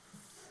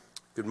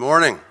Good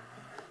morning.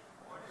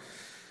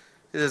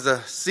 It is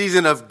a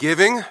season of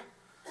giving.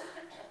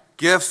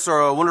 Gifts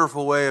are a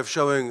wonderful way of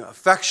showing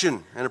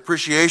affection and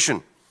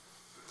appreciation.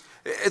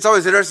 It's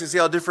always interesting to see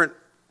how different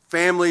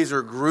families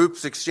or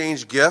groups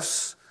exchange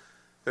gifts.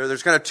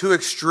 There's kind of two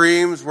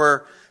extremes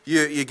where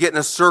you get in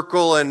a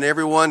circle and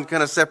everyone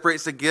kind of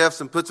separates the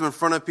gifts and puts them in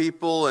front of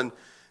people. And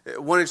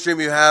at one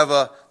extreme you have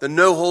the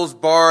no holds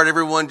barred,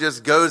 everyone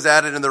just goes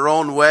at it in their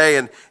own way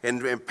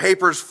and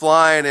papers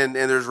flying and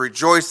there's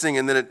rejoicing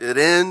and then it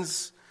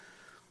ends.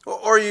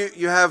 Or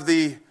you have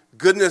the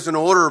goodness and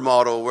order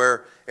model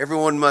where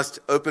everyone must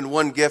open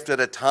one gift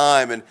at a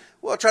time and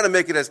try to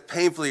make it as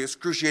painfully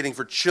excruciating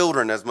for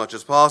children as much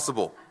as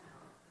possible.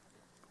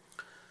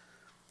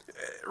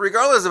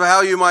 Regardless of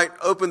how you might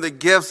open the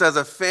gifts as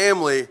a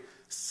family,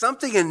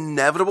 something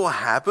inevitable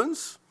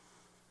happens.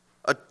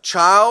 A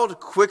child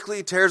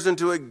quickly tears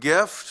into a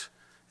gift,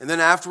 and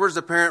then afterwards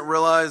the parent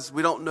realizes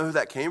we don't know who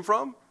that came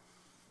from.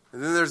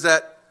 And then there's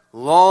that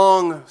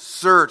long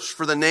search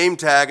for the name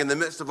tag in the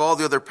midst of all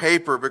the other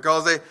paper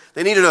because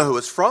they need to know who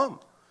it's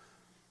from.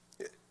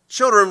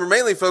 Children are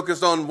mainly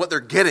focused on what they're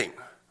getting.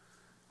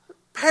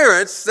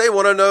 Parents, they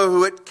want to know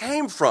who it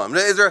came from.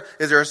 Is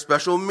there a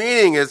special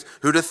meaning? Is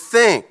who to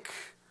think?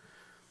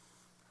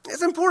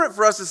 It's important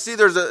for us to see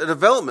there's a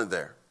development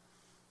there.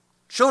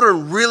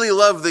 Children really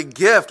love the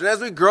gift, and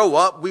as we grow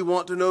up, we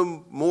want to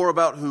know more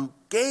about who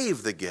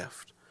gave the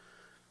gift.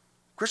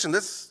 Christian,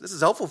 this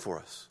is helpful for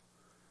us.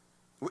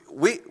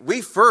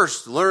 We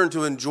first learn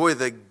to enjoy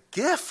the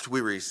gift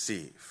we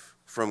receive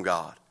from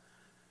God.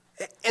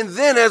 And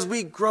then as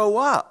we grow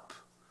up,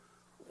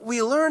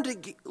 we learn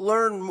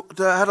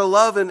how to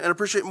love and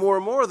appreciate more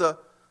and more the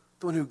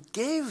one who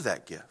gave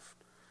that gift.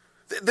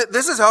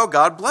 This is how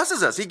God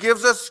blesses us. He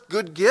gives us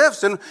good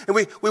gifts, and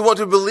we want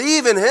to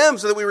believe in Him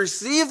so that we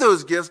receive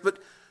those gifts, but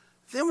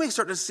then we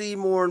start to see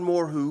more and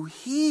more who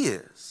He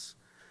is.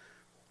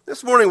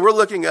 This morning, we're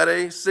looking at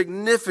a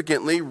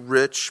significantly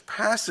rich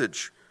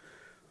passage.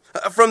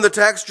 From the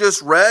text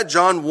just read,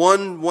 John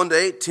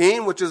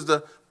 1:1-18, which is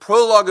the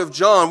prologue of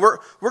John, we're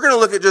going to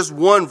look at just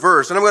one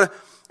verse, and I'm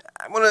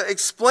going to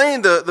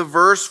explain the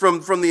verse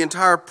from the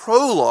entire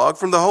prologue,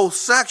 from the whole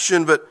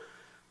section, but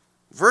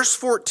verse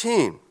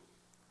 14.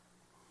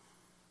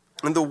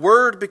 And the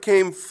Word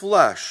became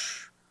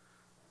flesh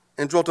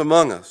and dwelt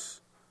among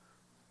us.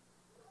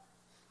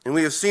 And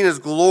we have seen His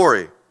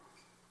glory.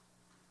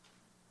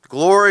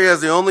 Glory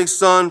as the only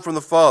Son from the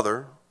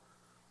Father,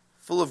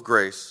 full of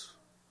grace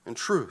and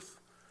truth.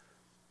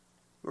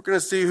 We're going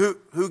to see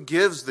who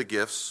gives the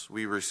gifts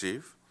we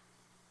receive,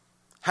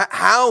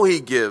 how He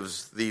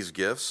gives these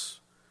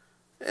gifts,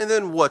 and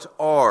then what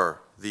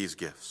are these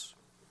gifts.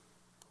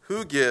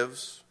 Who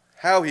gives,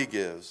 how He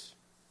gives,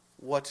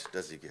 what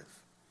does He give?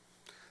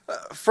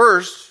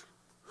 First,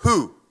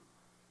 who?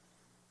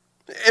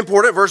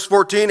 Important, verse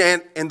 14,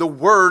 and the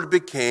Word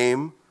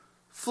became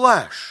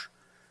flesh.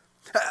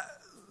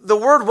 The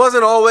Word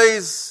wasn't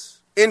always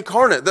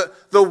incarnate.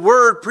 The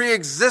Word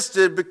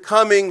pre-existed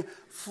becoming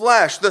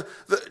flesh.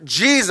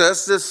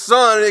 Jesus, the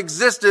Son,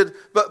 existed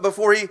but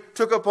before He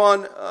took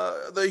upon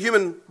the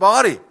human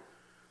body.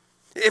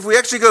 If we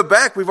actually go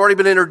back, we've already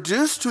been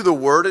introduced to the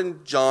Word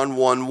in John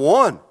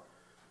 1:1.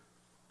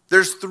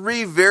 There's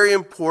three very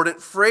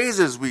important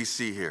phrases we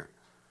see here.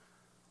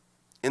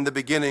 In the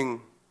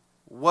beginning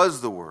was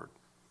the Word,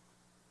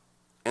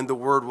 and the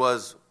Word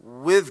was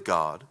with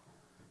God,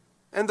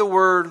 and the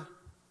Word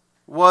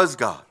was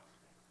God.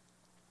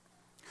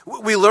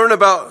 We learn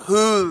about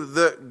who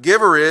the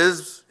giver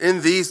is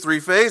in these three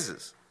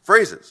phrases.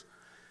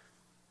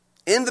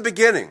 In the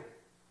beginning.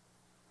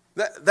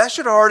 That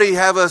should already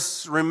have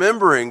us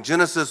remembering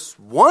Genesis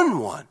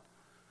 1:1.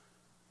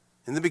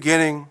 In the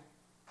beginning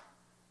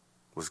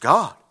was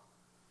God.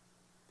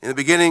 In the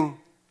beginning,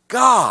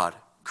 God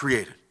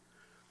created.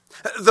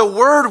 The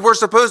word we're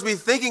supposed to be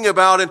thinking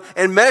about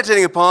and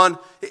meditating upon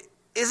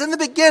is in the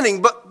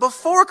beginning, but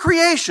before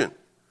creation.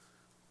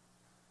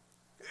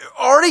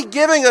 Already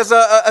giving us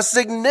a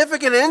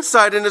significant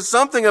insight into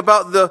something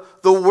about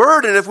the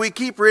Word. And if we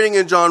keep reading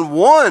in John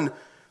 1,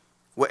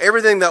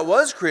 everything that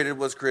was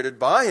created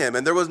by Him.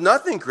 And there was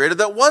nothing created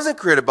that wasn't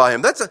created by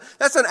Him. That's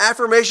an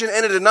affirmation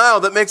and a denial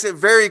that makes it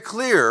very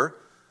clear.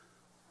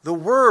 The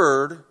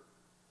Word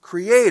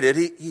created,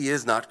 He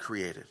is not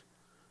created.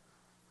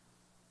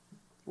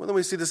 Well, then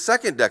we see the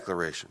second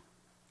declaration.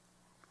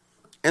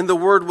 And the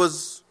Word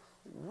was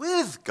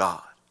with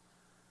God.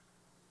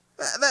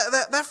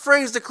 That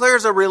phrase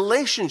declares a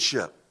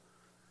relationship.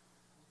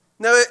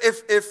 Now,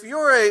 if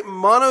you're a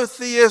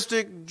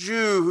monotheistic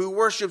Jew who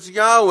worships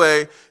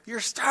Yahweh, you're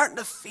starting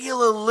to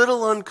feel a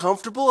little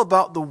uncomfortable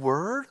about the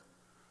Word.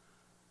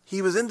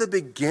 He was in the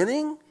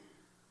beginning.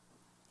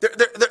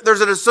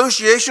 There's an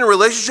association, a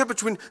relationship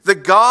between the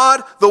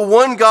God, the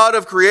one God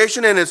of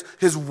creation, and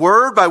His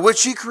Word by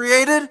which He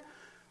created.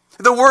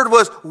 The Word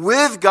was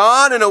with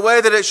God in a way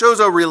that it shows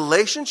a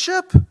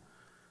relationship.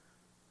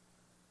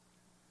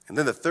 And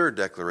then the third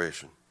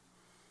declaration.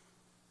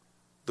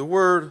 The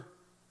Word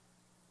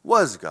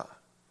was God.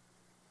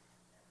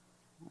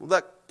 Well,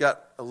 that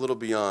got a little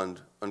beyond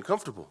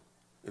uncomfortable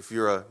if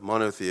you're a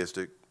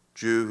monotheistic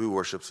Jew who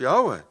worships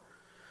Yahweh.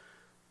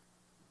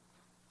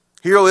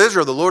 Hear, O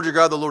Israel, the Lord your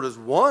God, the Lord is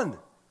one.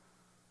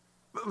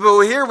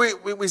 But here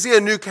we see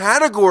a new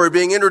category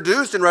being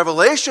introduced in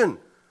Revelation.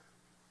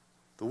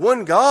 The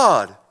one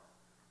God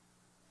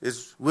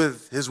is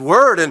with his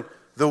Word, and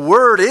the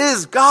Word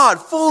is God,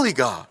 fully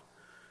God.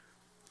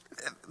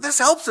 This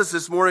helps us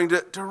this morning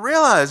to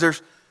realize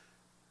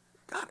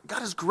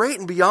God is great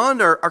and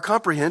beyond our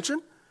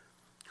comprehension.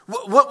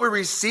 What we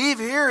receive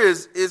here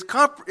is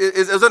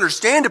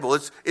understandable.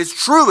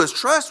 It's true. It's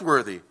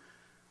trustworthy.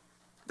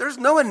 There's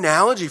no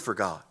analogy for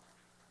God.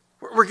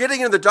 We're getting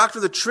into the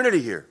doctrine of the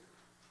Trinity here.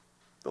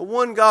 The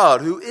one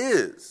God who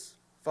is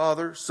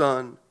Father,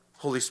 Son,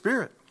 Holy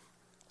Spirit.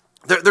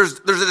 There's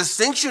a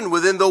distinction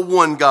within the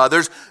one God.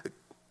 There's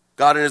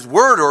God and his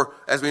Word, or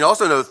as we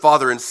also know,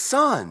 Father and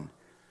Son.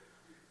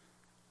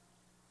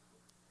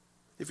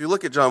 If you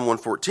look at John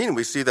 1:14,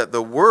 we see that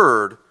the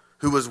Word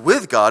who was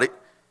with God,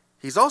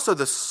 he's also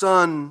the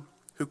Son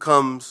who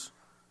comes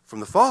from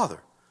the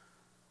Father,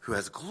 who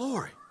has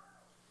glory.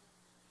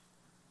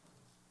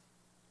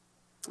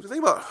 When you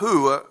think about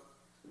who,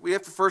 we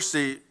have to first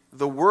see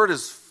the Word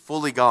is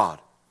fully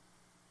God.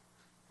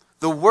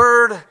 The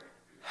Word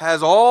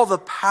has all the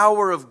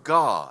power of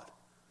God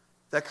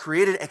that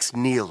created ex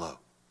nihilo.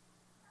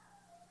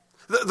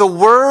 The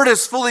Word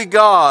is fully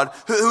God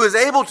who is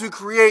able to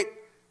create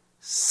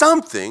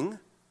something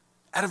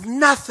out of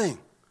nothing.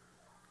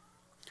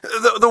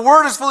 The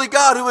Word is fully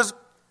God who is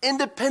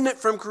independent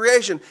from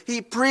creation.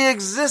 He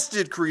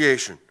pre-existed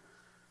creation.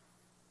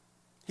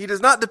 He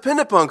does not depend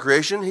upon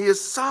creation. He is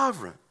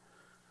sovereign.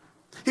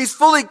 He's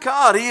fully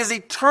God. He is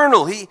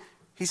eternal.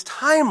 He's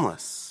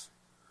timeless.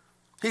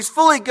 He's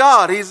fully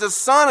God. He's the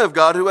Son of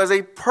God who has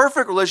a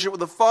perfect relationship with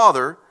the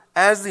Father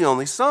as the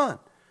only Son.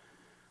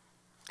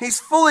 He's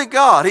fully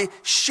God. He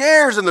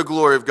shares in the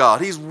glory of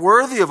God. He's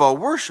worthy of all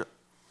worship.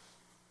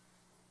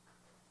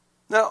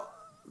 Now,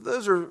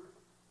 those are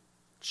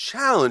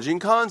challenging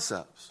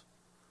concepts.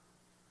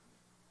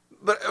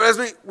 But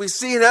as we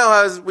see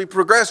now, as we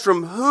progress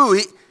from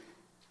who,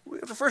 we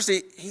have to first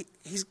see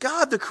he's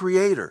God the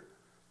Creator.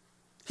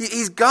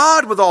 He's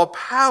God with all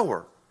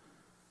power.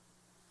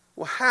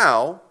 Well,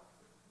 how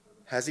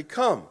has he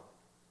come?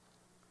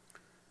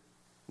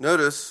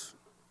 Notice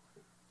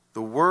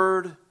the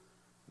Word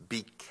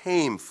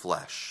became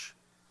flesh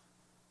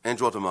and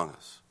dwelt among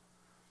us.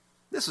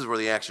 This is where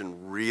the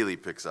action really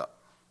picks up.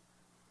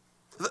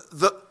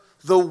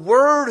 The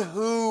Word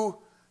who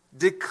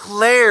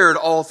declared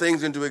all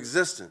things into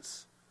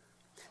existence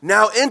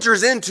now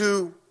enters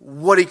into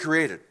what he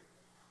created.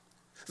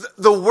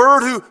 The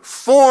Word who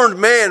formed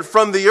man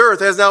from the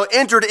earth has now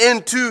entered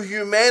into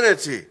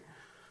humanity.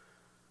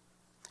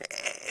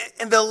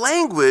 And the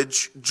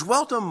language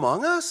dwelt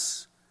among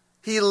us.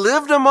 He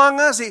lived among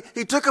us.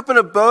 He took up an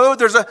abode.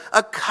 There's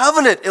a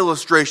covenant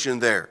illustration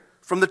there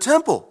from the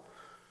temple.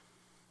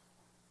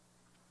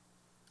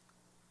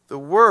 The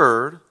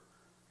Word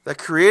that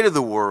created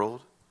the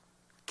world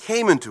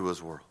came into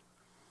his world.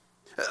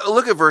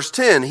 Look at verse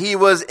 10. He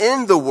was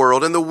in the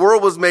world, and the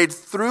world was made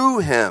through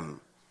him.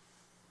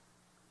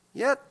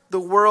 Yet the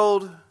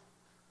world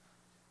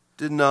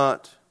did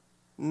not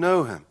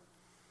know him.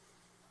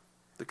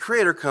 The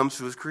Creator comes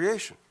to his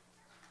creation.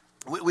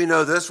 We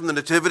know this from the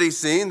nativity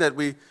scene that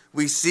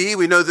we see.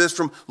 We know this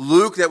from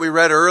Luke that we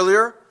read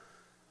earlier.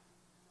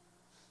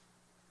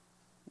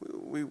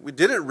 We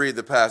didn't read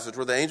the passage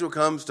where the angel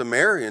comes to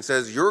Mary and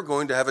says, you're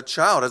going to have a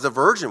child as a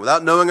virgin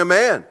without knowing a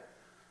man.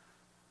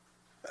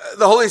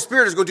 The Holy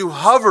Spirit is going to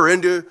hover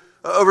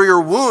over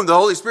your womb. The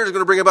Holy Spirit is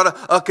going to bring about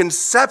a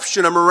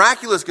conception, a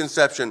miraculous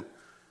conception,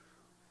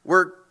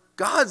 where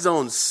God's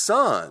own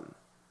Son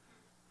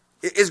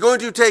is going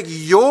to take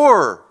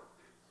your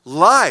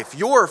life,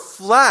 your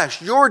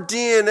flesh, your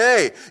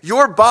DNA,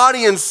 your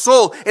body and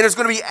soul, and it's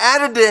going to be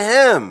added to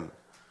him.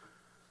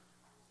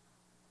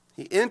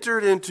 He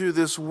entered into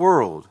this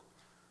world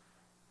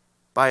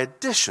by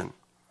addition.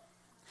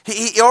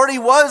 He already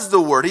was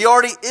the Word. He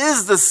already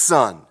is the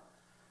Son.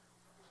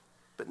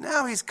 But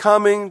now he's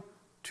coming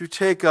to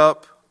take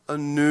up a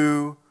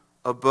new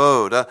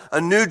abode,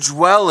 a new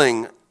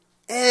dwelling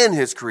in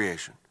his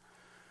creation.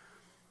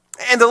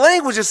 And the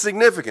language is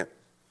significant.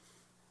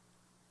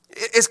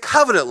 It's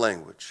covenant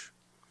language.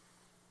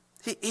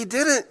 He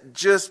didn't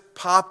just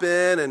pop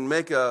in and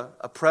make a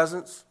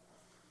presence.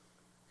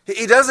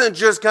 He doesn't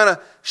just kind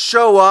of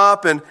show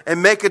up and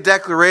make a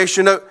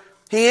declaration. No,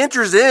 he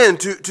enters in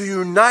to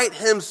unite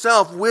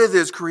himself with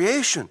his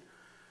creation.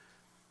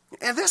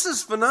 And this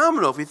is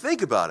phenomenal if you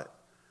think about it.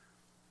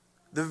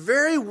 The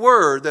very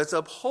Word that's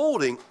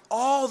upholding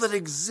all that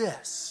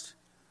exists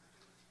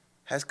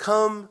has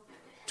come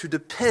to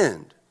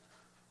depend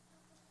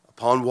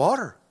upon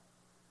water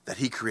that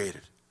he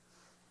created,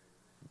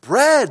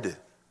 bread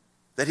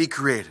that he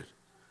created.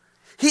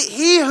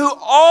 He who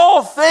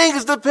all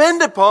things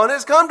depend upon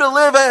has come to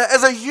live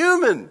as a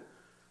human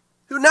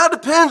who now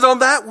depends on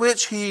that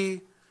which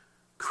he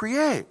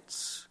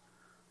creates.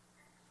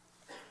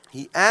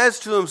 He adds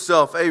to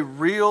himself a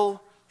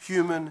real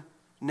human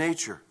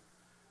nature.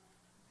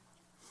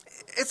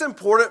 it's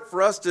important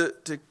for us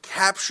to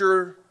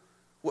capture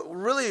what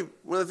really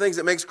one of the things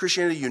that makes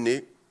Christianity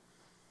unique.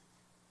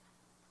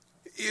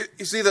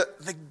 You see,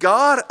 the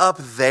God up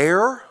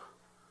there,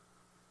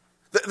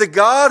 the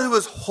God who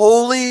is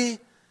holy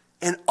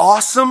and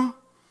awesome,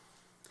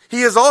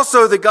 he is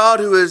also the God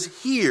who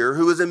is here,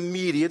 who is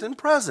immediate and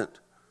present.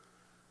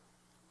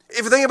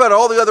 If you think about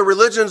all the other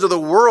religions of the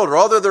world, or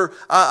all the other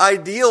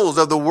ideals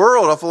of the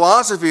world, or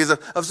philosophies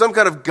of some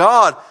kind of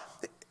God,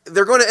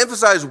 they're going to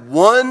emphasize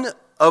one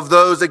of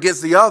those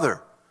against the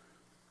other.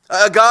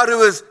 A God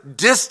who is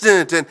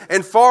distant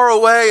and far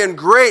away and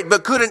great,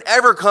 but couldn't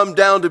ever come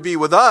down to be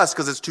with us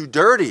because it's too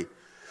dirty.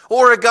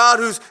 Or a God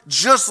who's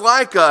just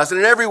like us and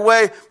in every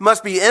way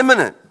must be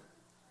immanent.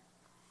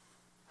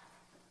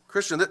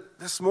 Christian,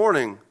 this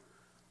morning,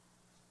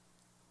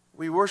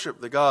 we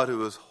worship the God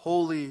who is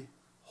holy,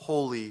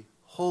 holy,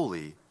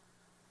 holy,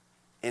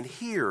 and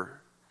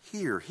here.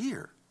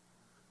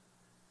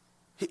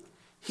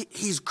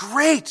 He's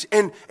great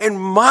and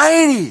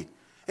mighty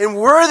and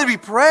worthy to be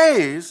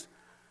praised.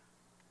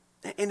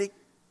 And he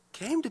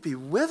came to be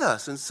with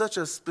us in such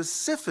a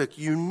specific,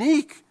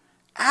 unique,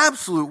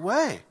 absolute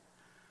way.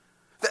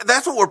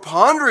 That's what we're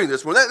pondering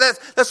this morning.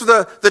 That's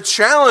the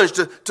challenge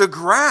to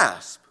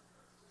grasp.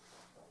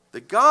 The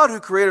God who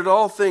created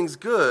all things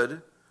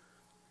good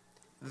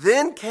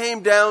then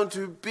came down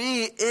to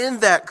be in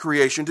that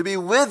creation, to be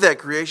with that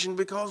creation,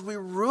 because we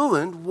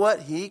ruined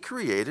what he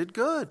created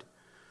good.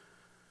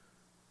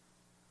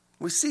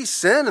 We see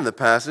sin in the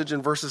passage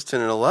in verses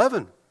 10 and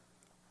 11.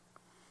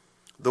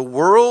 The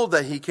world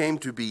that he came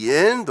to be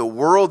in, the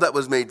world that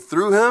was made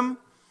through him,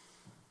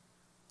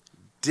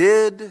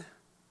 did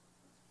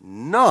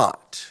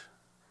not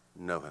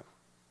know him.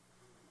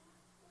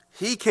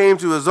 He came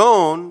to his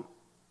own,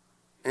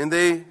 and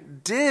they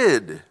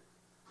did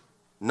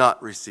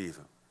not receive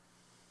him.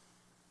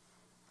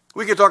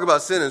 We could talk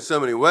about sin in so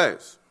many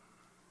ways.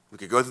 We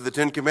could go through the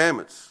 10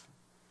 Commandments.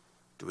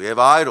 Do we have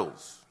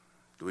idols?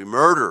 Do we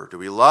murder? Do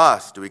we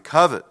lust? Do we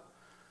covet?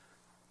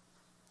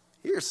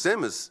 Here,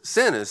 sin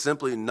is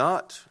simply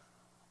not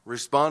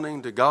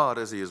responding to God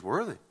as he is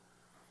worthy.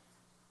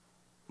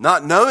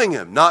 Not knowing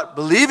him, not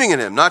believing in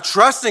him, not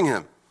trusting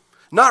him,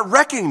 not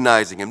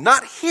recognizing him,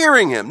 not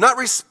hearing him, not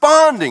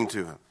responding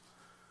to him.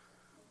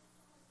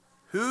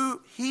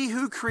 He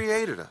who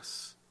created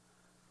us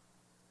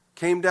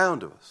came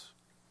down to us.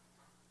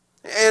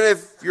 And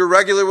if you're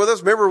regular with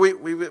us, remember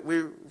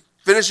we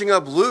finishing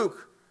up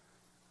Luke,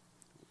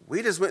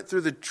 we just went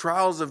through the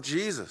trials of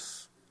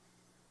Jesus,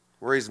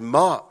 where he's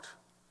mocked,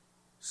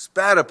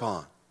 spat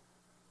upon,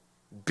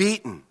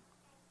 beaten,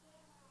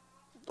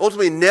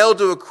 ultimately nailed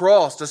to a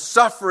cross to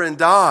suffer and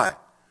die.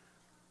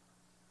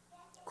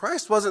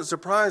 Christ wasn't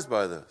surprised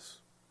by this.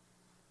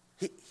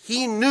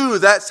 He knew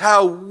that's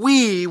how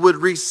we would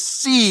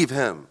receive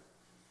him.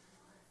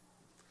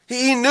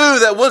 He knew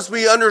that once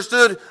we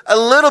understood a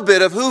little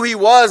bit of who he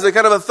was, the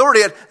kind of authority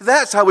he had,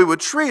 that's how we would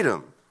treat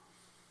him.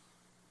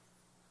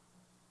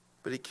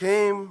 But he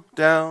came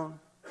down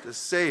to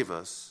save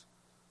us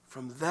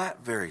from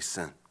that very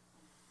sin.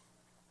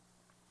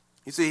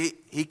 You see,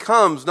 he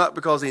comes not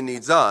because he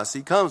needs us.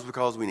 He comes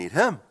because we need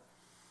him.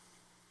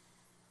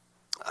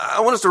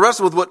 I want us to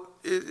wrestle with what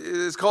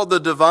is called the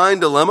divine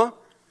dilemma.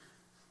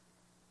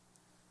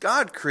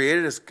 God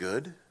created us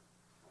good.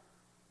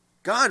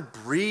 God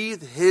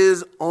breathed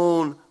his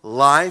own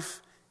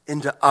life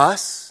into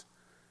us.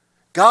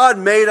 God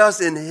made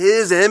us in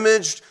his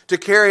image to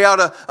carry out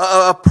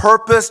a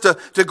purpose,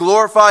 to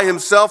glorify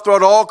himself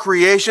throughout all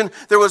creation.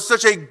 There was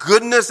such a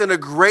goodness and a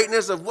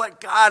greatness of what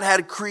God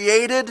had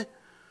created.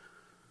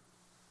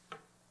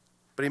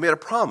 But he made a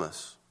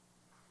promise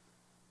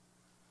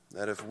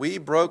that if we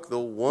broke the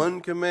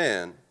one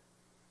command,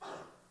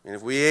 and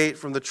if we ate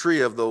from the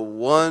tree of the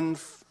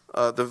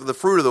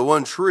fruit of the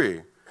one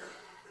tree,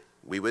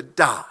 we would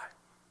die.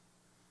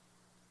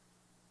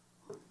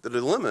 The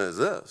dilemma is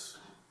this: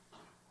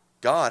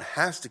 God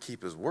has to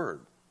keep his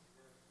word.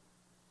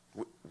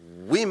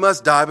 We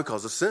must die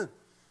because of sin.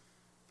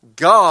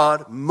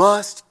 God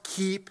must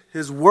keep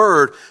his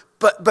word.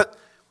 But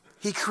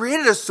he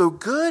created us so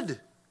good.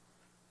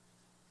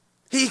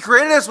 He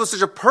created us with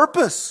such a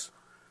purpose.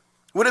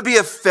 Would it be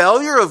a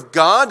failure of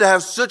God to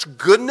have such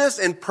goodness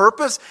and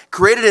purpose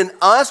created in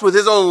us with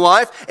his own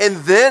life and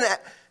then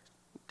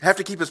have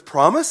to keep his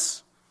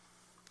promise?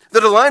 The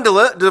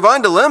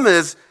divine dilemma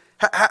is,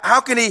 how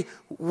can he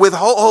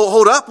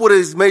hold up what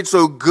he's made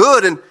so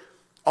good and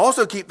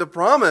also keep the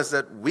promise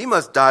that we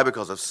must die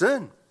because of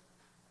sin?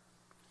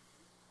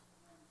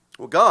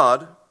 Well,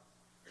 God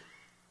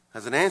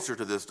has an answer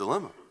to this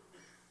dilemma.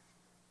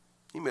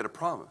 He made a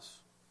promise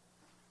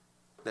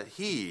that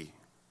he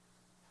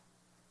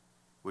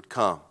would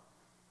come,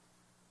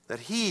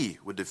 that he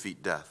would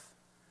defeat death,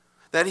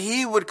 that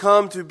he would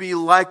come to be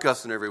like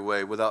us in every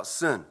way without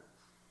sin.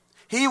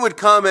 He would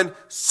come and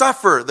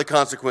suffer the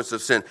consequence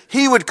of sin.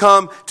 He would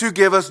come to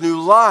give us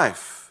new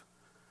life.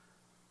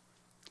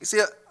 You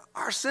see,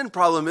 our sin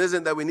problem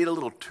isn't that we need a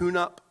little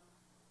tune-up,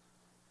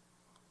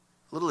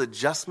 a little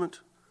adjustment.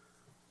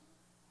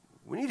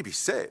 We need to be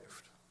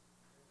saved.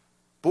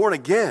 born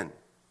again,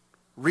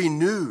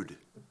 renewed.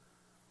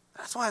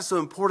 That's why it's so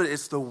important.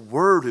 It's the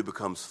Word who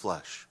becomes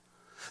flesh.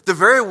 The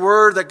very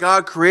Word that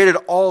God created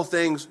all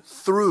things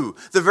through.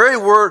 The very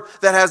Word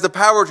that has the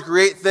power to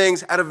create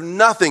things out of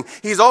nothing.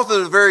 He's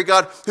also the very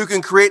God who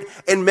can create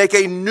and make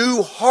a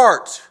new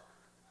heart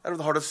out of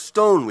the heart of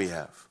stone we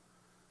have.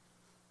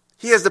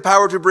 He has the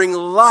power to bring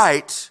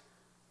light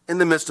in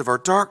the midst of our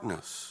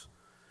darkness.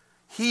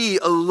 He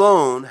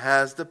alone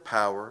has the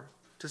power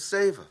to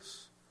save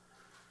us.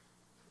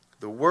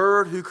 The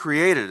Word who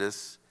created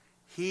us,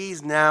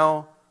 He's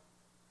now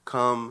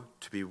come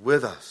to be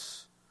with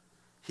us.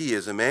 He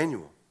is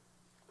Emmanuel.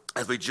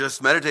 As we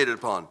just meditated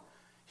upon,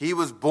 He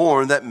was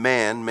born that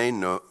man may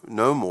no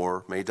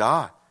more may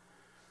die.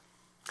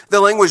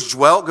 The language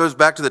dwelt goes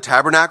back to the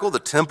tabernacle, the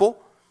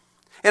temple,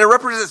 and it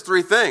represents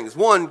three things.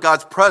 One,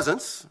 God's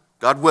presence,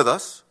 God with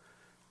us.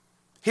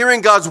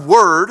 Hearing God's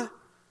word.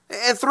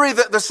 And three,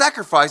 the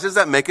sacrifices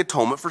that make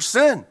atonement for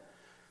sin.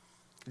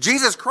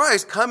 Jesus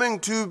Christ coming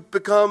to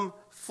become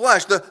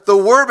flesh, the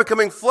Word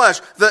becoming flesh,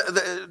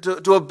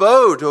 to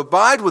abode, to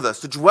abide with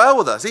us, to dwell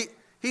with us.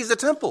 He's the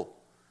temple.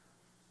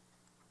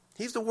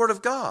 He's the Word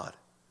of God.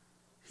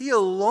 He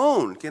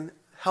alone can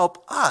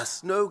help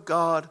us know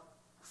God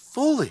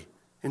fully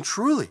and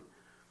truly.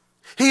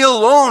 He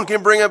alone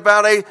can bring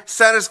about a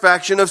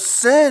satisfaction of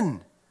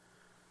sin.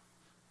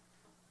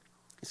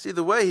 You see,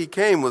 the way He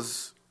came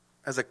was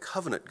as a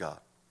covenant God.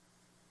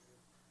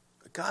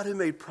 A God who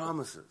made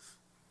promises.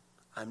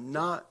 I'm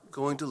not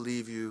going to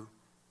leave you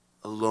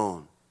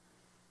alone.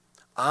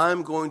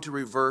 I'm going to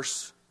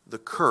reverse the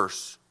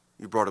curse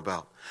you brought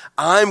about.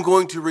 I'm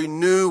going to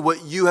renew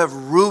what you have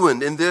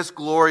ruined in this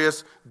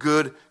glorious,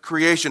 good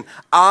creation.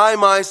 I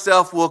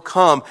myself will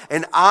come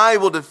and I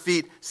will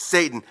defeat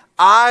Satan.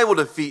 I will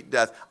defeat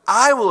death.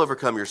 I will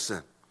overcome your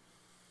sin.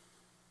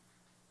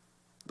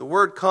 The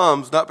Word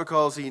comes not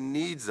because He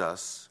needs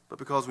us, but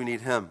because we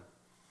need Him.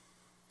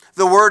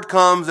 The Word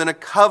comes in a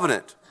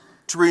covenant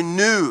to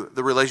renew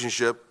the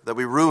relationship that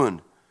we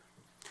ruined.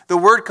 The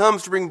Word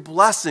comes to bring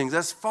blessings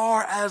as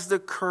far as the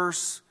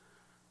curse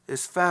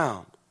is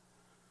found.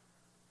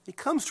 He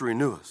comes to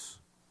renew us.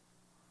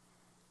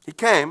 He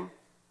came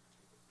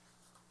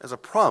as a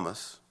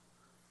promise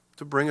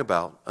to bring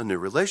about a new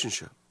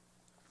relationship.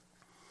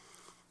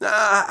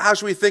 Now, how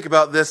should we think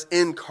about this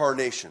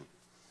incarnation?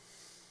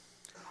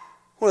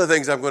 One of the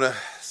things I'm going to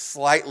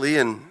slightly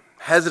and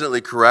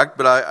hesitantly correct,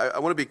 but I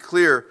want to be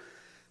clear.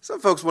 Some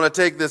folks want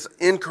to take this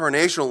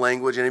incarnational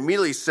language and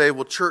immediately say,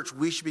 well, church,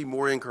 we should be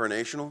more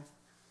incarnational.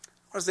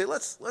 I want to say,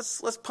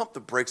 let's pump the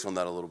brakes on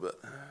that a little bit.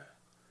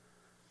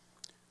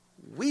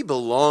 We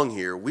belong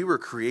here. We were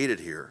created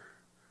here.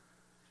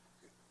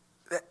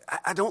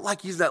 I don't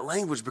like using that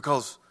language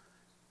because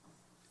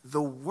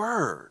the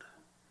Word,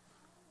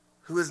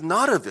 who is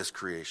not of this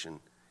creation,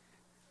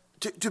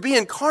 to be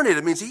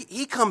incarnated means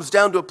he comes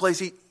down to a place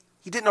he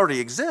didn't already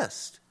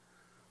exist.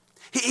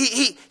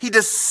 He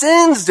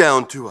descends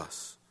down to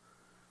us.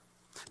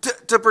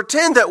 To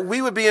pretend that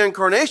we would be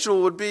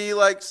incarnational would be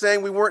like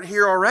saying we weren't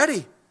here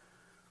already.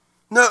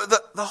 No,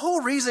 the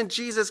whole reason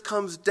Jesus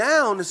comes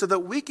down is so that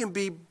we can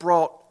be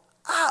brought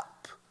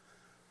up.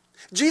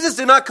 Jesus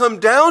did not come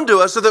down to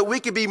us so that we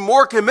could be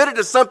more committed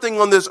to something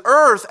on this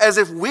earth as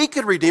if we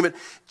could redeem it.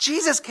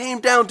 Jesus came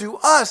down to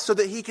us so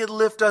that He could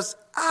lift us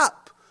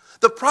up.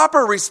 The proper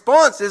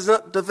response is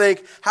not to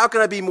think, how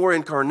can I be more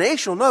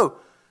incarnational? No,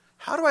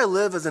 how do I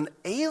live as an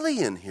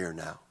alien here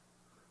now?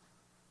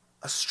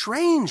 A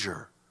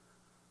stranger.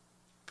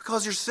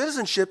 Because your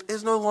citizenship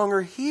is no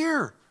longer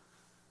here.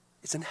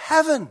 It's in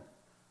heaven,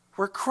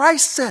 where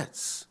Christ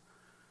sits.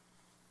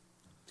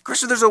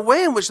 Christian, there's a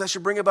way in which that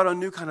should bring about a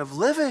new kind of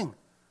living.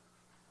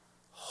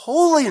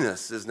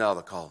 Holiness is now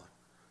the calling.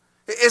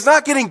 It's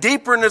not getting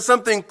deeper into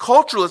something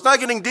cultural. It's not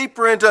getting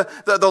deeper into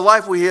the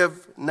life we have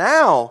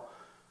now.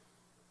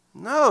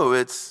 No,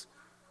 it's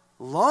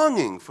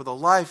longing for the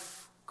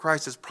life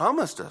Christ has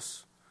promised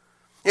us.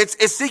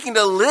 It's seeking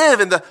to live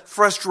in the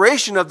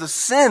frustration of the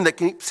sin that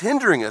keeps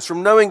hindering us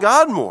from knowing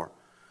God more.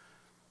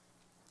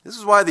 This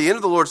is why at the end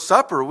of the Lord's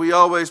Supper, we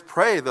always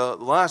pray the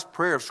last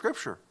prayer of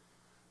Scripture.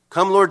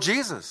 Come, Lord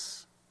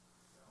Jesus.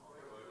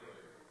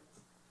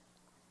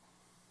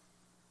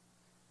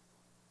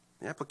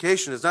 The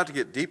application is not to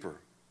get deeper.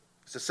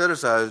 It's to set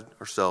aside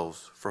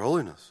ourselves for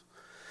holiness.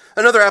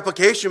 Another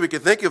application we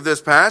could think of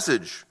this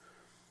passage,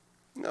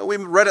 we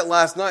read it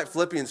last night,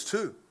 Philippians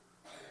 2.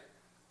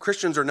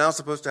 Christians are now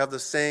supposed to have the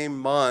same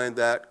mind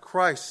that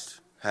Christ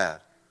had.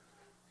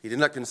 He did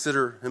not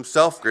consider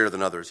himself greater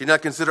than others. He did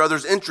not consider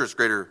others' interests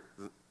greater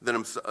than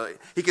himself.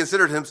 He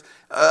considered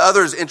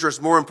others'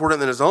 interests more important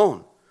than his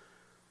own.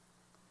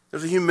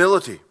 There's a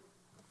humility.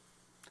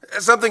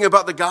 Something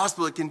about the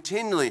gospel that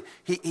continually,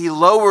 he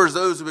lowers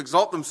those who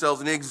exalt themselves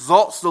and he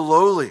exalts the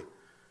lowly.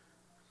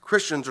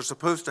 Christians are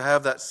supposed to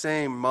have that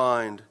same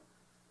mind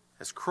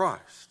as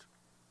Christ.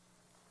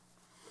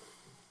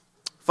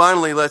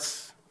 Finally,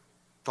 let's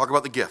talk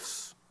about the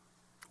gifts.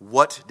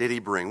 What did he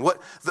bring?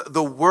 What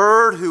the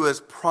Word who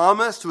has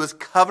promised, who has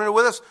covenanted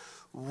with us,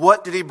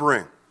 what did he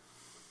bring?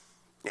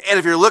 And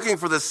if you're looking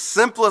for the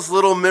simplest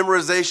little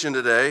memorization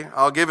today,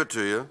 I'll give it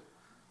to you.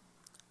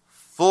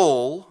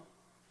 Full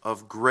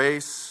of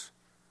grace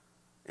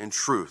and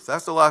truth.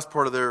 That's the last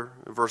part of their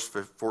verse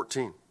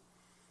 14.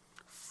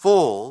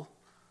 Full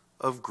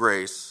of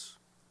grace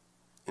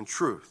and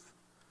truth.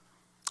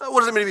 Now,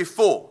 what does it mean to be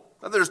full?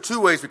 Now, there's two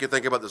ways we can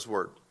think about this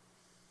word.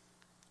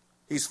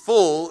 He's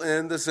full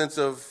in the sense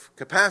of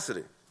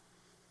capacity.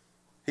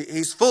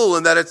 He's full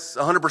in that it's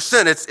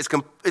 100%.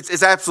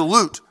 It's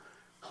absolute.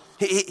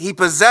 He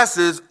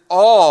possesses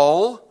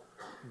all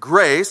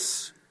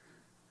grace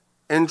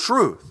and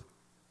truth.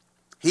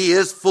 He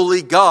is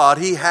fully God.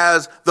 He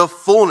has the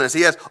fullness.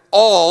 He has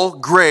all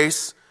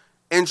grace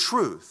and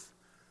truth.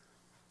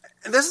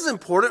 And this is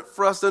important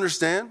for us to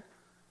understand.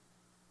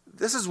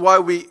 This is why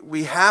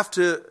we have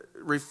to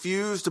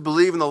refuse to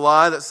believe in the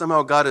lie that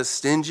somehow God is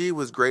stingy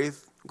with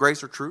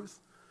grace or truth.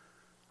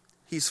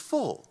 He's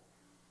full.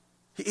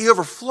 He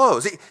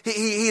overflows.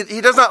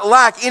 He does not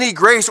lack any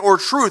grace or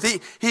truth.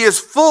 He is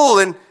full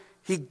and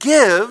he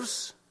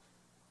gives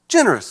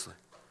generously.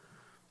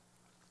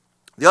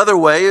 The other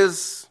way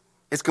is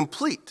it's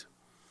complete.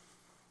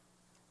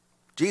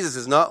 Jesus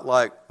is not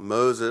like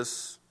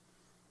Moses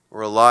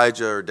or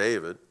Elijah or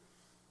David.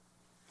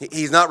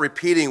 He's not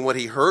repeating what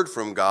he heard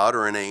from God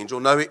or an angel.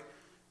 No,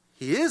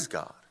 he is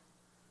God.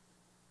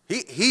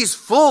 He's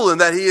full in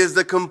that he is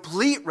the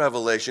complete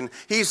revelation.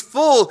 He's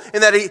full in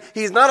that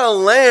he's not a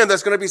lamb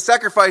that's going to be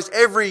sacrificed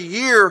every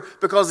year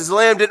because his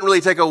lamb didn't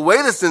really take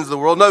away the sins of the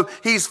world. No,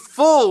 he's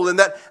full in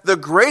that the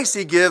grace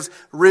he gives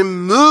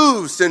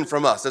removes sin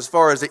from us as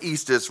far as the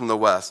east is from the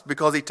west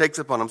because he takes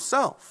upon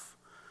himself.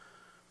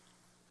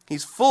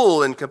 He's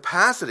full in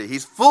capacity.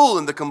 He's full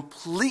in the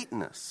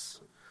completeness.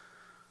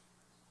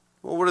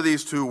 Well, what are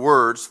these two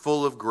words,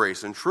 full of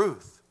grace and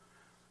truth?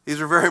 These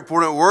are very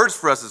important words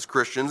for us as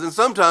Christians, and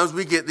sometimes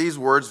we get these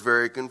words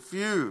very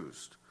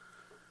confused.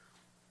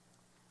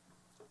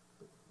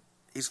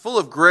 He's full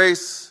of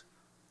grace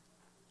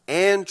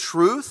and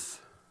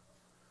truth.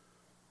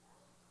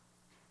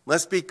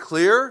 Let's be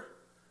clear.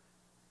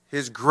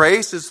 His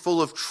grace is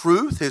full of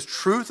truth. His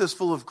truth is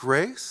full of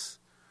grace.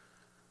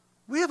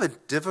 We have a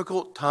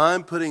difficult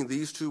time putting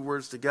these two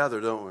words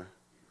together, don't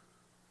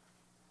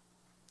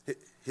we?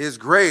 His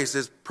grace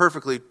is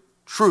perfectly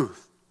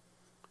truth.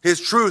 His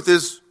truth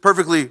is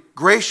perfectly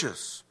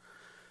gracious.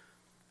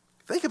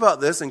 Think about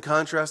this in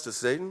contrast to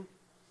Satan,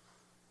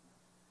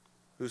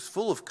 who's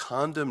full of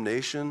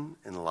condemnation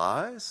and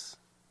lies.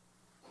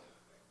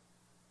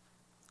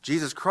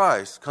 Jesus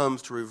Christ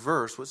comes to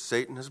reverse what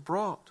Satan has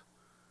brought.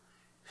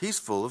 He's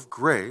full of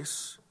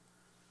grace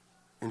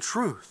and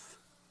truth.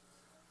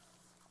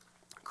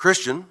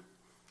 Christian,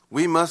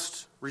 we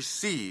must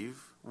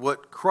receive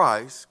what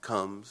Christ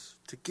comes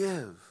to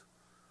give.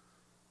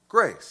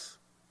 Grace.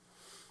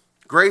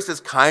 Grace is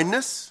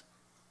kindness,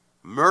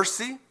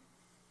 mercy.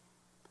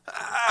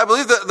 I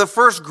believe that the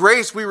first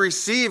grace we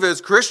receive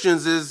as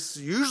Christians is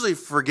usually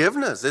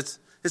forgiveness.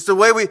 It's the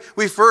way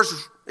we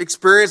first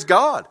experience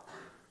God.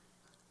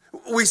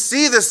 We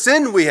see the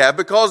sin we have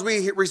because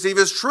we receive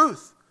His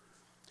truth.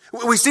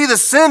 We see the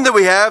sin that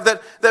we have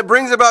that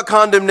brings about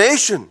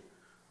condemnation.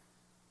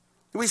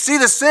 We see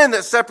the sin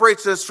that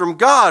separates us from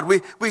God.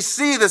 We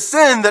see the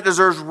sin that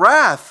deserves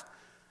wrath.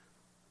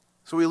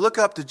 So we look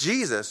up to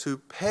Jesus who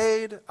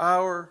paid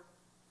our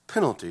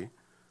penalty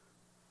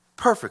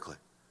perfectly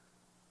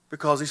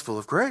because He's full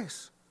of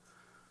grace.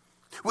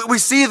 We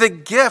see the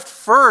gift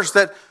first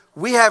that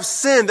we have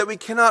sin that we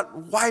cannot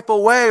wipe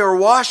away or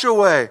wash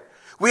away.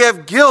 We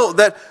have guilt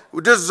that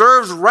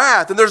deserves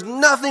wrath, and there's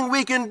nothing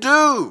we can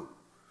do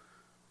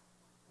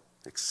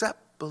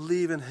except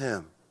believe in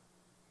Him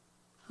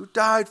who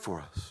died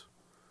for us.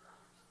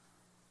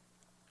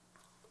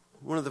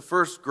 One of the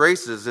first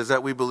graces is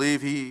that we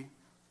believe He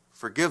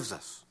forgives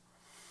us.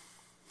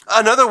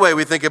 Another way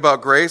we think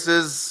about grace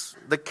is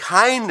the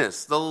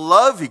kindness, the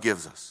love He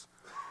gives us.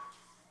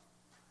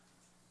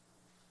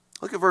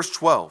 Look at verse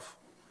 12.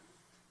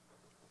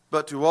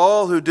 But to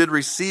all who did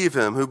receive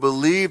Him, who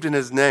believed in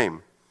His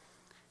name,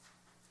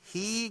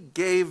 He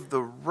gave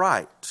the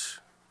right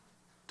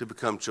to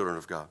become children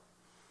of God,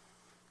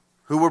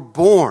 who were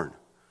born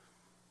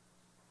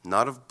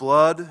not of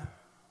blood,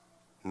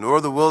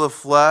 nor the will of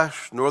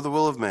flesh, nor the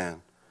will of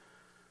man,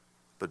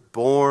 but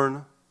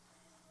born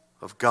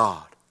of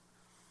God.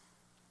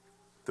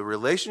 The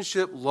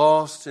relationship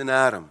lost in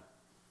Adam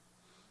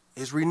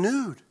is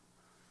renewed.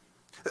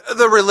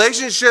 The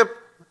relationship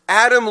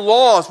Adam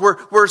lost,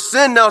 where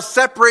sin now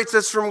separates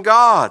us from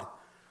God,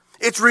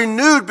 it's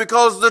renewed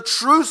because the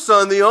true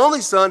Son, the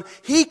only Son,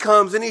 He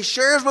comes and He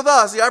shares with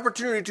us the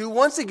opportunity to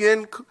once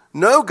again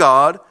know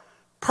God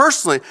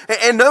personally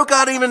and know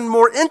God even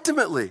more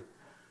intimately.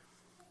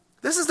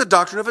 This is the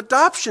doctrine of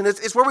adoption.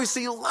 It's where we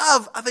see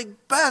love, I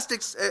think, best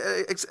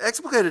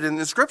explicated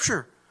in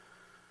Scripture.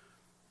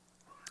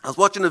 I was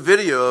watching a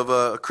video of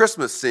a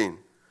Christmas scene.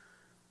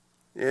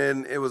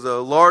 And it was a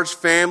large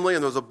family,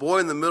 and there was a boy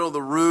in the middle of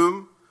the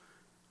room.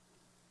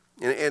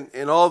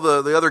 And all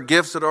the other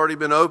gifts had already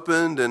been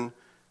opened. And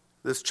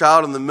this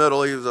child in the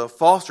middle, he was a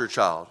foster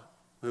child.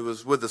 who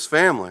was with his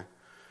family.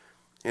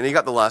 And he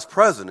got the last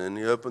present, and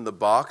he opened the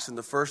box, and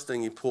the first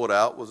thing he pulled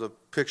out was a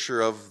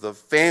picture of the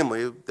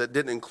family that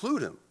didn't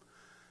include him.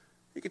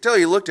 You could tell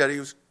he looked at it, he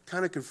was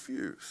kind of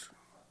confused.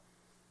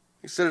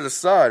 He set it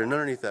aside, and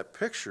underneath that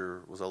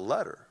picture was a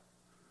letter.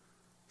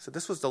 He said,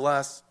 this was the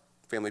last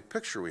family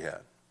picture we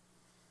had.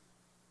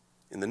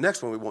 In the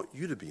next one, we want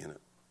you to be in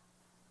it,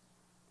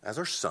 as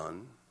our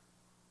son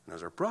and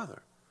as our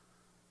brother.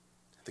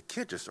 The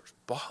kid just starts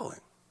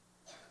bawling.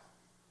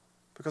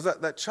 Because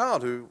that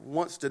child who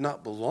once did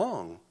not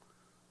belong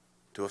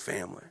to a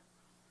family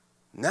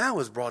now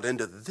is brought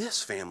into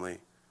this family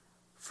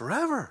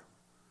forever.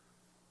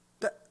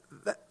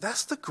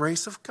 That's the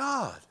grace of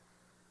God.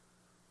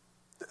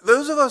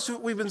 Those of us who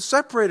we've been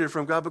separated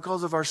from God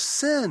because of our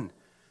sin,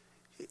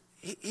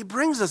 He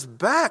brings us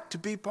back to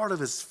be part of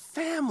His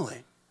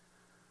family.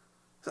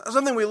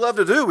 Something we love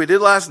to do. We did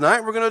last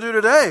night. We're going to do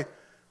today.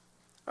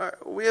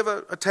 We have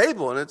a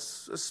table, and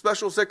it's a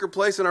special sacred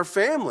place in our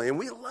family. And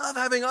we love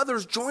having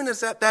others join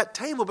us at that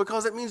table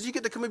because it means you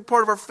get to come be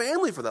part of our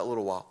family for that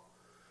little while.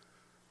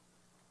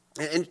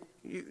 And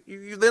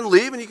you then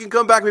leave, and you can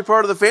come back and be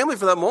part of the family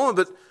for that moment.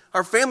 But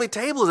our family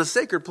table is a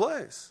sacred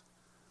place.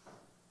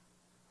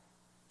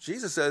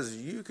 Jesus says,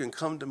 you can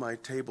come to my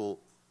table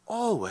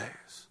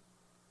always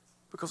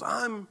because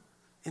I'm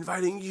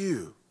inviting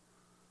you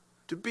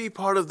to be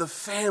part of the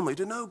family,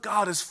 to know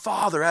God as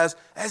Father, as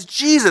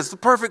Jesus, the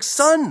perfect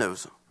Son,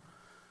 knows Him.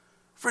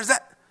 Friends,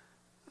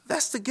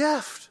 that's the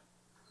gift.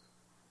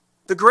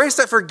 The grace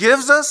that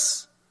forgives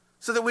us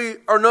so that we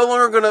are no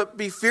longer going to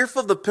be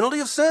fearful of the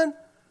penalty of sin.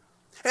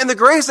 And the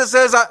grace that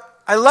says,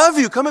 I love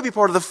you, come and be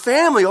part of the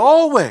family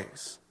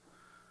always.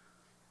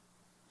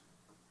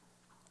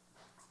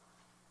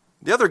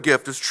 The other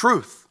gift is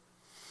truth.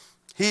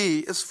 He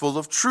is full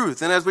of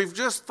truth. And as we've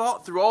just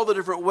thought through all the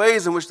different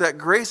ways in which that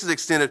grace is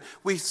extended,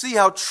 we see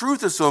how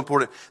truth is so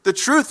important. The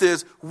truth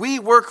is, we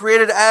were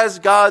created as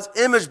God's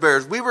image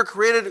bearers. We were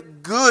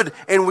created good,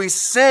 and we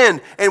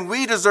sinned, and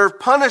we deserve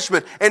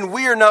punishment, and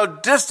we are now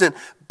distant.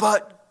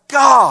 But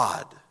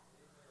God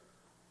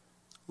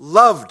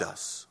loved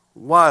us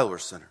while we're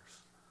sinners.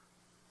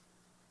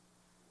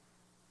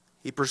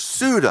 He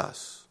pursued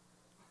us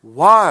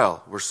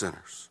while we're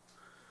sinners.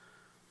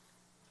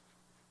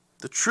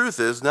 The truth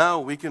is, now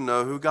we can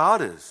know who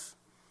God is.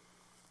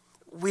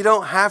 We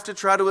don't have to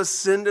try to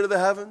ascend into the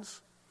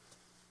heavens.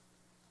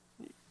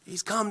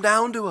 He's come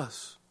down to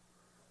us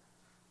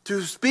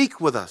to speak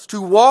with us,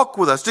 to walk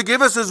with us, to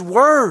give us His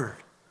word.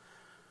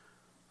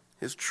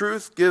 His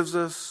truth gives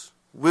us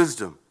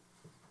wisdom,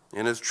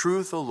 and His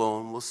truth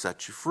alone will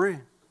set you free.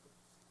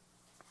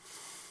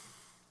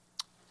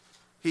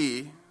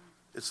 He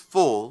is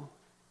full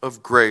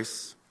of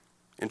grace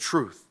and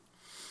truth.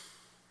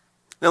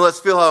 Now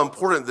let's feel how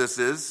important this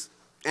is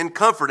and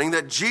comforting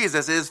that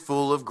Jesus is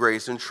full of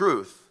grace and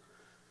truth.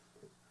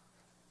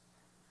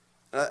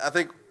 I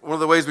think one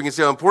of the ways we can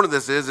see how important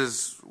this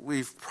is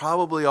we've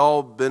probably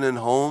all been in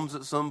homes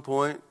at some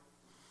point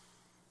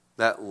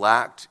that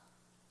lacked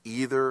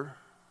either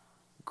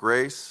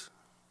grace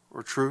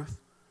or truth.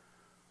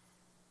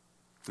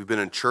 We've been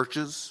in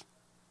churches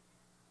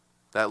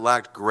that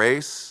lacked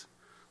grace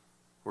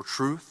or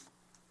truth.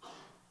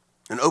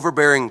 An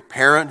overbearing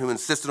parent who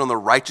insisted on the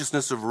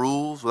righteousness of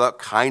rules without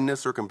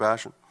kindness or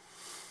compassion.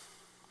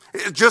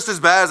 It's just as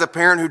bad as a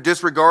parent who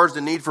disregards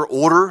the need for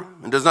order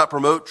and does not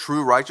promote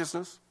true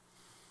righteousness.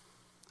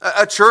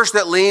 A church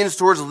that leans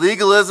towards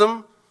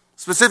legalism,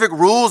 specific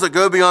rules that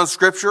go beyond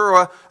Scripture,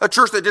 or a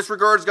church that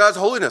disregards God's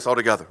holiness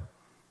altogether.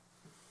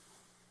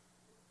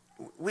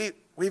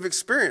 We've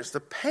experienced the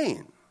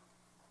pain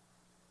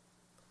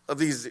of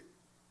these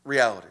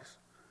realities.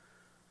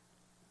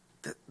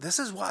 This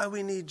is why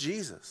we need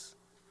Jesus,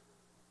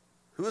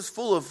 who is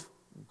full of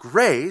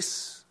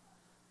grace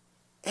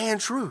and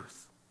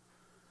truth.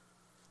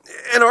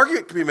 An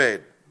argument can be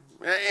made.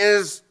 It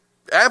is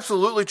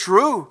absolutely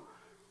true.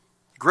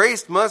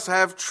 Grace must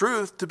have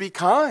truth to be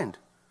kind.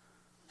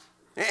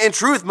 And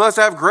truth must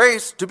have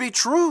grace to be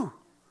true.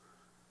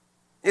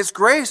 It's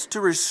grace to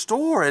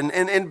restore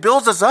and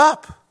builds us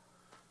up.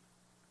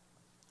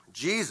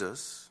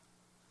 Jesus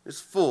is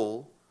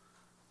full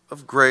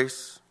of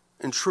grace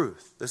and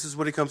truth. This is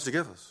what He comes to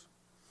give us.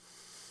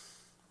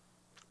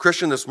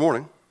 Christian, this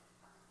morning,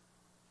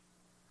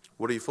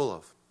 what are you full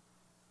of?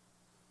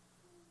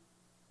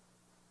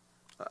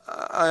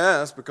 I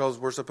ask because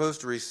we're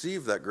supposed to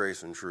receive that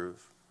grace and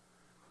truth.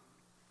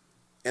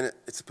 And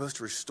it's supposed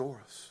to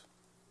restore us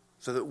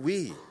so that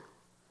we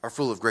are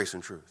full of grace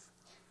and truth.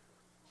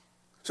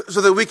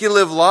 So that we can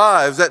live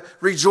lives that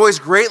rejoice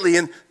greatly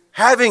in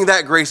having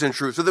that grace and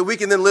truth. So that we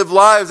can then live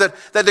lives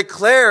that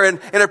declare and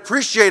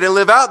appreciate and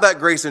live out that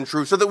grace and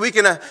truth. So that we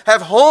can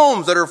have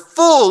homes that are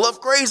full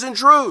of grace and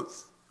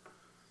truth.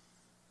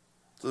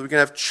 So that we can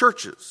have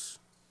churches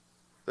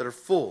that are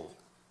full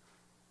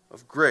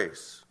of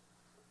grace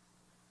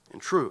and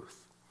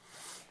truth.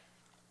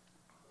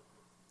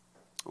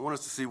 I want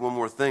us to see one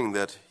more thing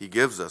that He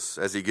gives us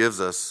as He gives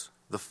us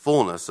the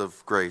fullness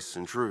of grace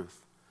and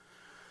truth.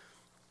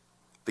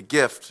 The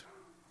gift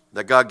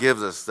that God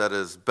gives us that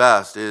is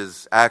best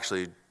is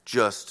actually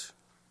just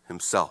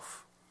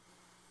himself.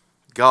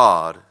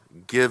 God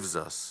gives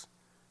us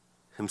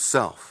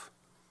himself.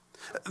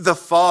 The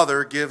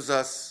Father gives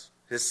us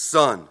his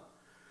Son.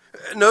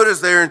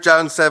 Notice there in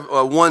John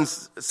 1,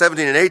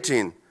 17 and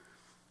 18,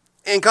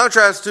 in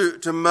contrast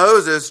to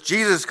Moses,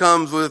 Jesus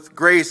comes with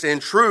grace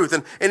and truth.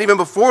 And even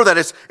before that,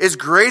 it's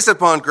grace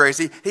upon grace.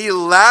 He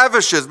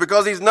lavishes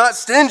because he's not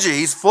stingy.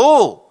 He's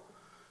full.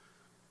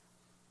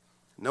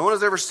 No one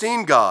has ever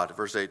seen God,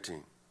 verse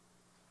 18.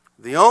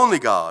 The only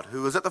God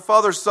who is at the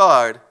Father's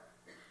side,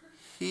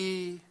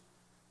 he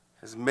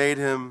has made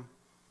him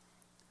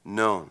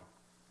known.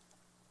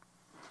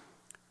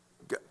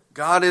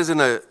 God isn't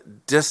a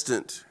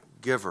distant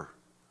giver.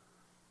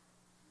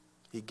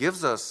 He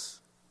gives us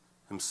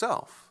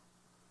himself.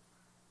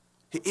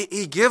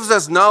 He gives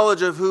us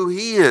knowledge of who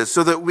he is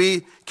so that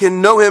we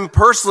can know him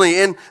personally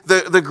in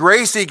the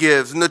grace he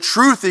gives and the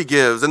truth he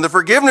gives and the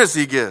forgiveness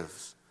he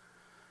gives.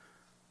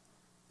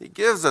 He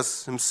gives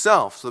us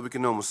himself so that we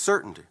can know him with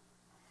certainty.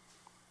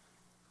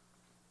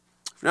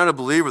 If you're not a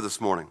believer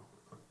this morning,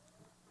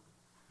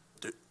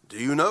 do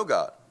you know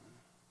God?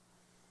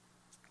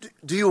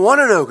 Do you want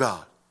to know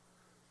God?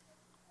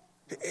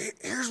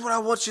 Here's what I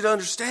want you to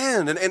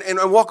understand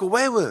and walk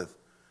away with.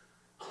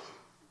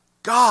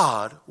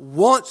 God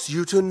wants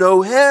you to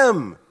know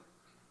him.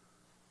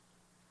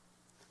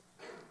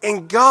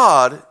 And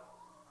God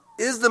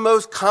is the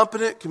most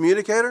competent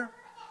communicator.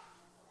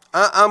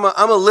 I'm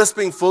a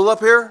lisping fool up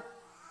here.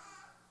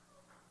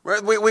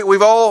 Right?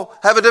 We've all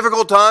have a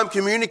difficult time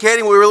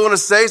communicating what we really want to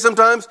say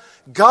sometimes.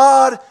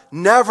 God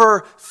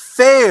never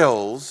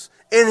fails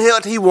in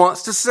what he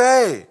wants to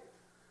say.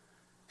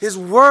 His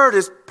word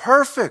is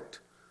perfect.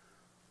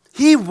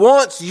 He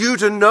wants you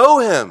to know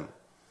him.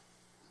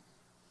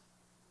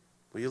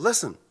 Will you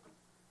listen?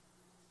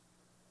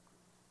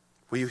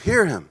 Will you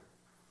hear him?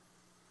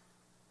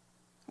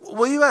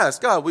 Will you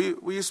ask, God,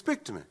 will you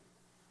speak to me?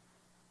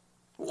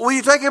 Will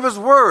you take up his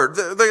word?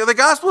 The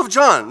Gospel of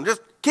John,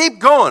 just keep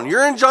going.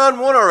 You're in John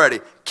 1 already.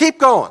 Keep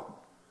going.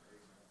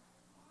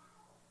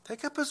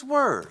 Take up his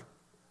word.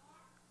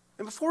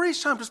 And before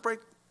each time, just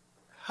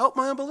help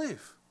my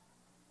unbelief.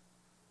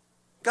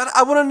 God,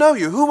 I want to know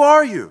you. Who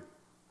are you?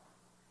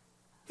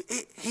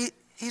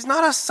 He's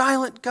not a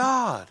silent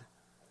God.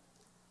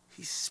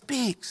 He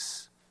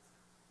speaks.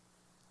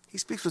 He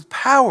speaks with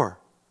power.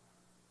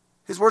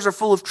 His words are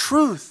full of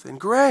truth and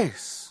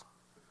grace.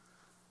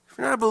 If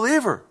you're not a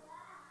believer,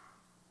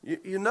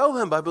 you know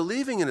him by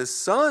believing in his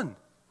Son.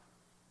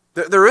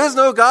 There is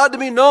no God to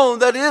be known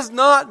that is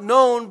not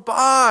known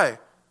by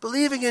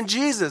believing in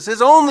Jesus,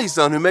 his only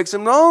Son who makes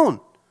him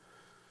known.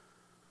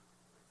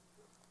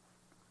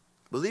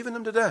 Believe in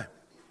him today.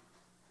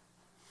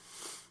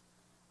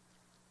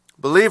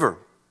 Believer,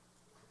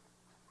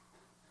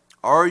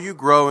 are you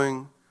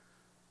growing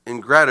in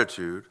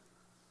gratitude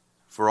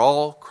for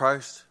all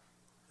Christ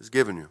has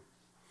given you?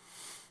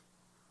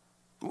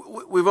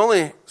 We've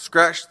only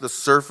scratched the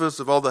surface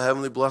of all the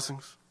heavenly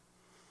blessings.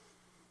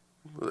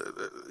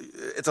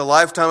 It's a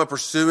lifetime of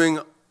pursuing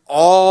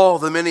all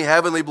the many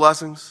heavenly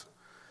blessings.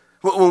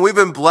 When we've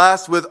been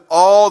blessed with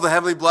all the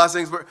heavenly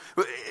blessings,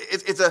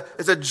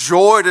 it's a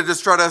joy to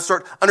just try to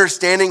start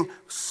understanding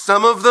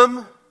some of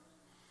them.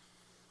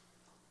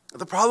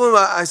 The problem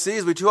I see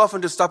is we too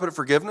often just stop at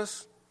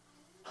forgiveness.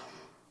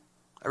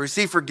 I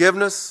receive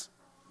forgiveness.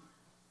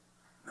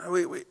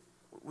 We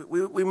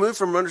move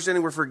from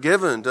understanding we're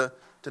forgiven to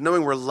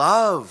knowing we're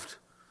loved,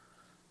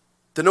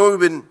 to knowing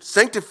we've been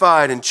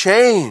sanctified and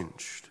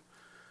changed.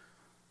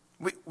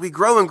 We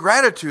grow in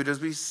gratitude as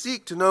we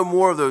seek to know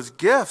more of those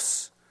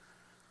gifts.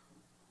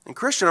 And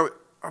Christian,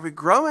 are we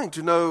growing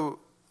to know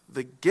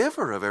the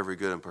giver of every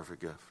good and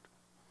perfect gift?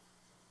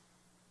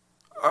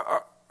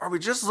 Are we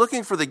just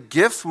looking for the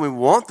gifts when we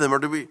want them, or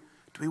do we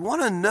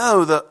want to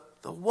know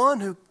the one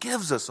who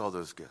gives us all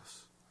those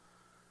gifts?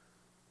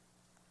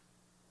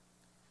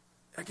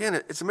 Again,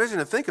 it's amazing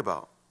to think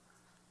about.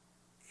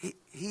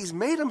 He's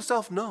made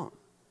himself known.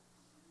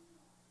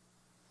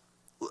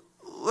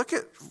 Look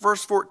at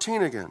verse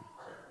 14 again.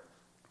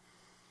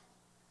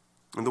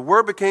 And the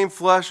Word became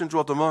flesh and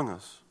dwelt among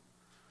us.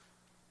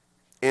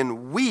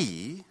 And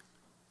we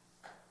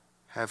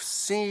have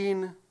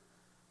seen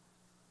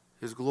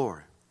his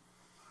glory.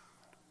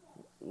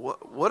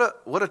 What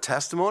a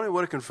testimony,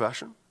 what a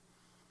confession.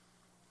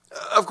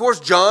 Of course,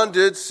 John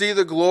did see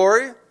the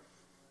glory.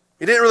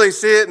 He didn't really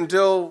see it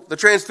until the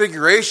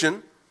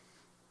transfiguration.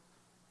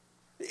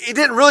 He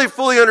didn't really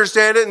fully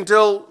understand it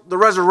until the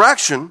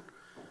resurrection.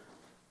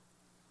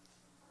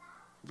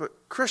 But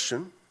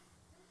Christian,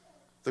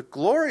 the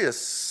glorious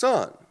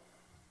Son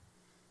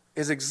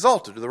is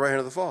exalted to the right hand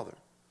of the Father.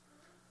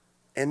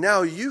 And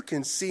now you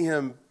can see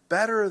him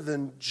better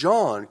than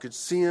John could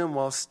see him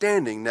while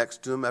standing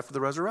next to him after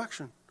the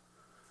resurrection.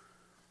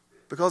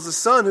 Because the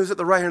Son who's at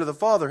the right hand of the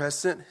Father has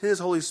sent his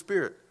Holy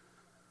Spirit,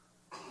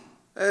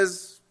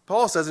 as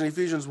Paul says in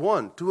Ephesians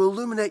 1, to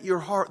illuminate your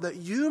heart that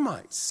you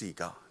might see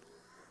God.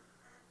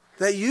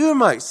 that you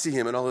might see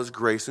him in all his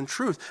grace and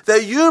truth,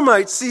 that you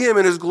might see him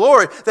in his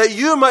glory, that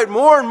you might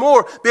more and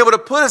more be able to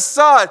put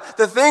aside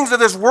the things of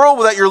this world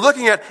that you're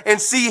looking at and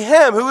see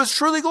him who is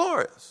truly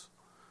glorious.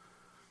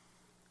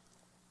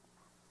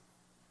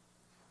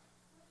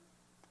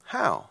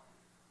 How?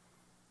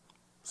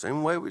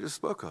 Same way we just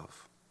spoke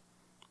of.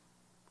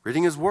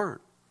 Reading his word.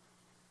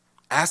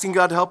 Asking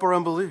God to help our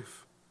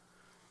unbelief.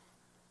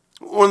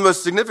 One of the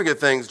most significant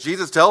things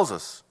Jesus tells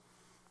us,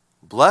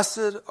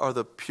 blessed are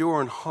the pure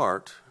in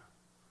heart,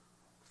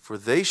 for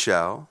they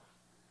shall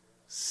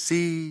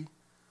see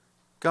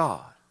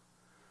God.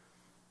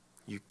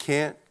 You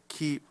can't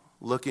keep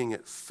looking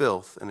at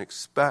filth and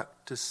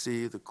expect to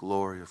see the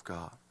glory of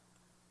God.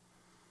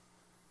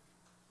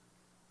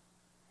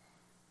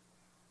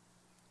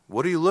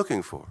 What are you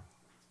looking for?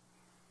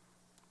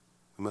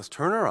 We must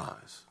turn our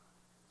eyes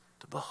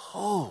to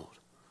behold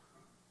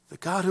the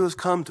God who has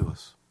come to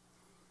us,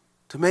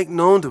 to make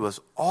known to us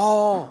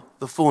all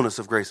the fullness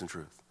of grace and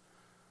truth,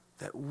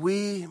 that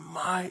we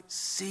might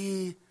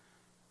see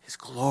his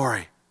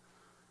glory.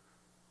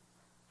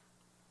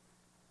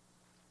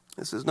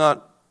 This is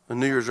not a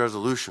New Year's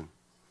resolution.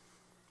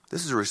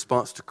 This is a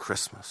response to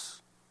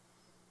Christmas.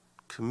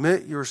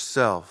 Commit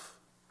yourself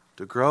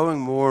to growing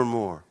more and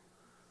more,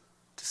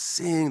 to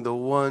seeing the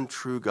one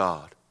true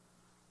God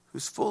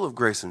who's full of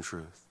grace and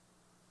truth,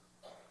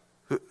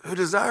 who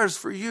desires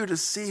for you to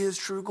see his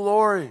true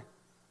glory.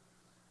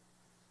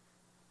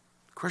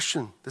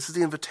 Christian, this is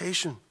the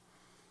invitation.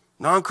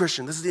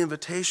 Non-Christian, this is the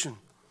invitation.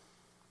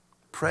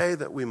 Pray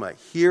that we might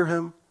hear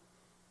him,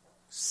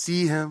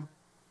 see him,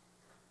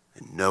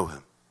 and know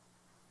him.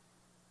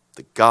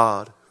 The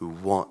God who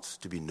wants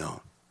to be known.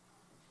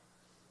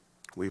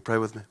 Will you pray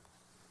with me?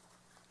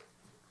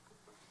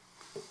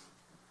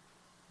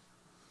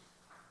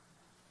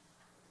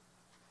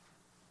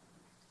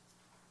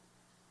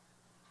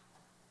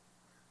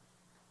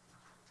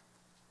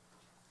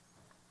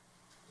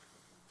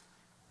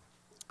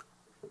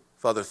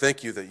 Father,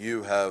 thank you that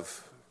you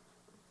have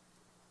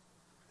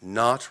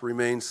not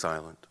remained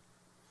silent,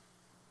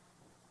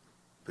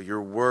 but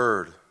your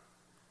word,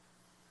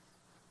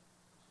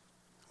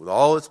 with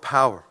all its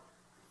power,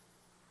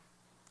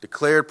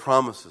 declared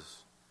promises.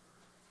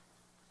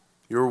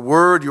 Your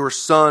word, your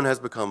Son, has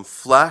become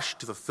flesh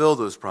to fulfill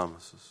those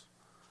promises.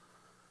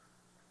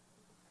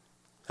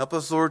 Help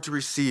us, Lord, to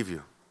receive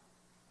you.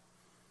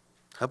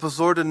 Help us,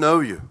 Lord, to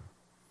know you,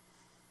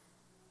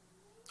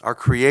 our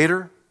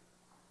Creator,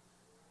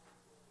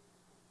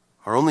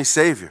 our only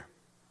Savior.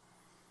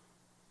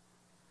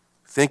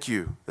 Thank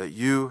you that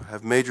you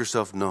have made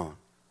yourself known.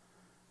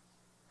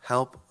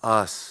 Help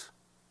us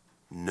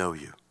know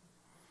you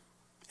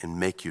and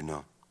make you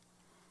known.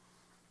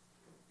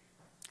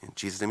 In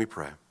Jesus' name we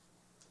pray.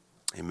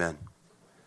 Amen.